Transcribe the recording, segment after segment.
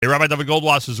Rabbi David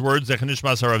Goldwasser's words, Zech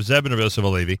Nishmas Harav Zeb and Rabbi Yosef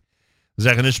Alevi,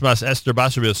 Zech Nishmas Esther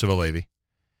Bas Rabbi Yosef Alevi.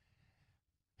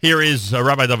 Here is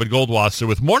Rabbi David Goldwasser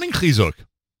with Morning Chizuk.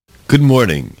 Good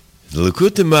morning. The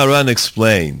Likutei Moharan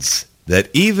explains that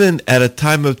even at a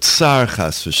time of tsar,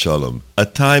 chas v'sholom, a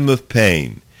time of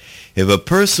pain, if a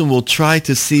person will try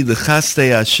to see the chastei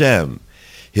Hashem,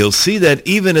 he'll see that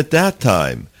even at that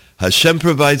time, Hashem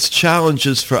provides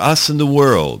challenges for us in the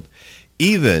world.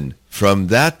 Even from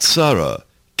that tzara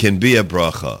can be a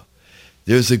bracha.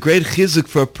 There's a great chizuk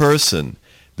for a person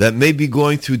that may be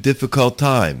going through difficult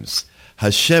times.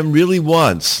 Hashem really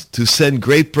wants to send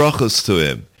great brachos to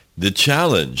him. The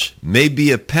challenge may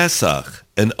be a Pesach,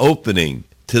 an opening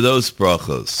to those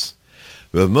brachos.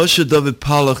 Rav Moshe David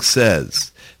Palach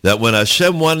says that when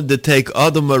Hashem wanted to take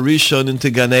Adam HaRishon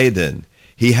into Gan Eden,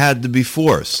 he had to be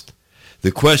forced.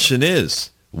 The question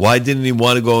is, why didn't he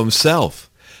want to go himself?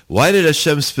 Why did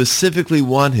Hashem specifically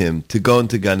want him to go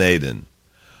into Gan Eden?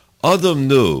 Adam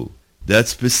knew that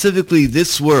specifically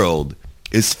this world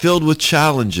is filled with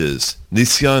challenges,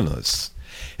 nisyanos,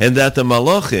 and that the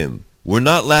malachim were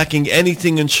not lacking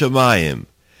anything in Shemayim.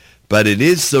 But it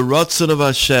is the ratzon of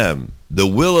Hashem, the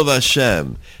will of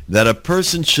Hashem, that a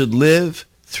person should live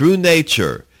through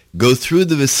nature, go through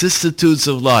the vicissitudes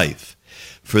of life.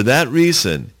 For that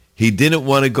reason, he didn't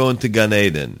want to go into Gan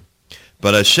Eden.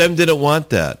 But Hashem didn't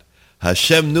want that.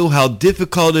 Hashem knew how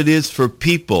difficult it is for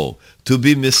people to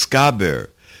be miskaber,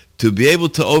 to be able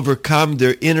to overcome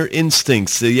their inner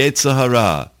instincts, the Yetzer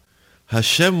Hara.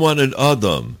 Hashem wanted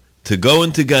Adam to go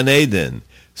into Gan Eden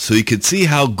so he could see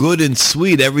how good and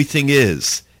sweet everything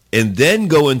is, and then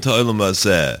go into Olam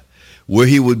Hazeh, where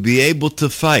he would be able to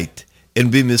fight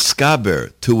and be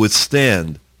miskaber to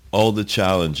withstand all the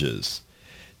challenges.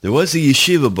 There was a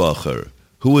yeshiva bacher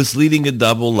who was leading a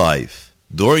double life.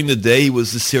 During the day, he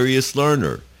was a serious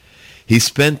learner. He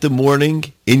spent the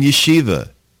morning in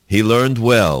yeshiva. He learned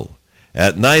well.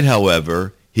 At night,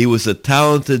 however, he was a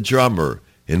talented drummer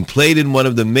and played in one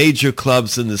of the major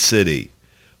clubs in the city.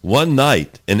 One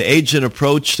night, an agent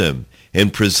approached him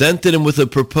and presented him with a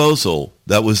proposal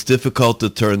that was difficult to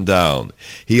turn down.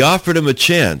 He offered him a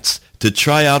chance to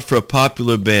try out for a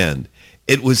popular band.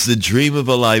 It was the dream of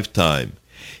a lifetime.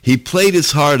 He played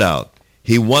his heart out.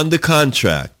 He won the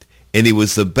contract, and he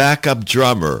was the backup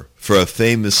drummer for a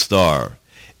famous star.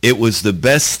 It was the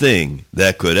best thing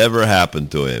that could ever happen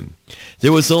to him.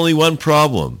 There was only one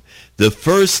problem. The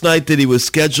first night that he was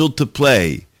scheduled to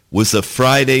play was a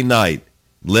Friday night,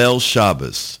 Leil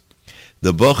Shabbos.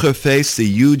 The bocher faced a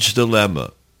huge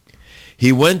dilemma.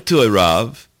 He went to a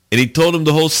Rav, and he told him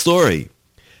the whole story.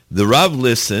 The Rav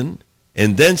listened,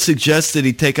 and then suggested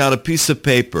he take out a piece of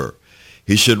paper.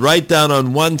 He should write down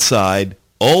on one side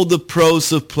all the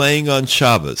pros of playing on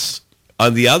Shabbos.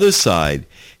 On the other side,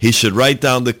 he should write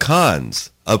down the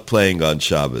cons of playing on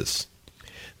Shabbos.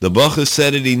 The bocher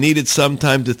said that he needed some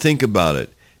time to think about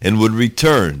it and would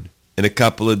return in a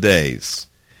couple of days.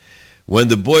 When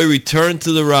the boy returned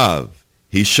to the Rav,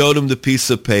 he showed him the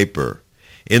piece of paper.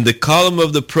 In the column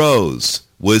of the pros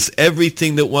was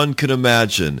everything that one could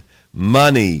imagine: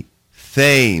 money,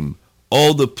 fame,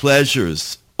 all the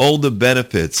pleasures, all the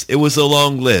benefits. It was a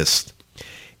long list.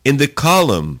 In the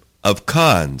column of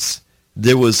cons,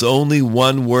 there was only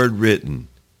one word written: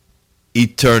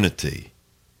 eternity.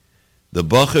 The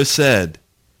bocher said,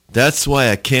 "That's why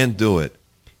I can't do it.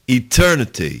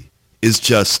 Eternity is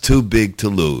just too big to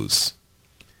lose."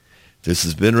 This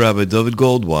has been Rabbi David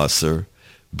Goldwasser,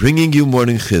 bringing you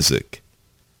Morning Chizuk.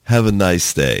 Have a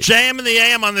nice day. JM in the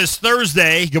AM on this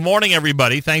Thursday. Good morning,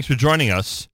 everybody. Thanks for joining us.